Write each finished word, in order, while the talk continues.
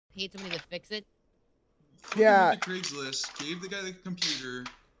paid somebody to fix it. Yeah. Went to Craigslist, gave the guy the computer,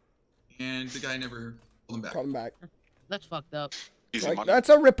 and the guy never called him back. Call him back. That's fucked up. Easy Like, money. that's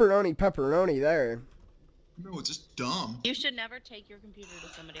a ripperoni pepperoni there. No, it's just dumb. You should never take your computer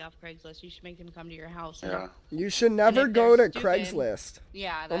to somebody off Craigslist. You should make them come to your house. Yeah. You should never if go to they're stupid- Craigslist.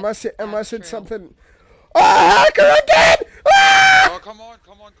 Yeah. Unless that's it's true. something. Oh, hacker again! Ah! Oh, come on.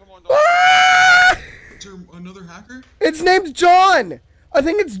 Don't. Ah! Is there another hacker? Its name's John. I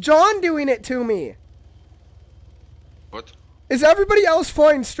think it's John doing it to me. What? Is everybody else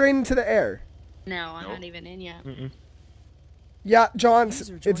flying straight into the air? No, I'm Nope. not even in yet. Yeah,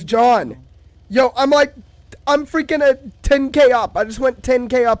 it's John. Yo, I'm freaking a 10K up. I just went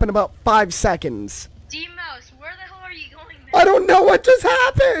 10K up in about 5 seconds. D-Mouse, where the hell are you going, man? I don't know what just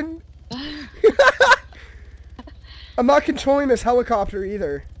happened. I'm not controlling this helicopter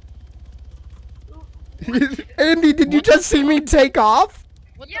either. Andy, did you just see me take off?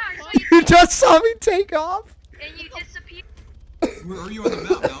 What Yeah, I the saw fuck? you, You just saw me take off? and you disappeared. Where are you on the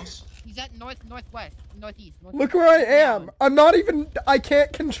map, Mouse? He's at northwest, northeast. Look where I am. I'm not even. I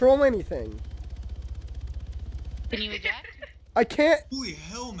can't control anything. Can you eject? Oh, I can't. Holy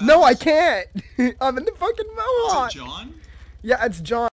hell, Mouse. No, I can't. I'm in the fucking Is Mohawk. it John? Yeah, it's John.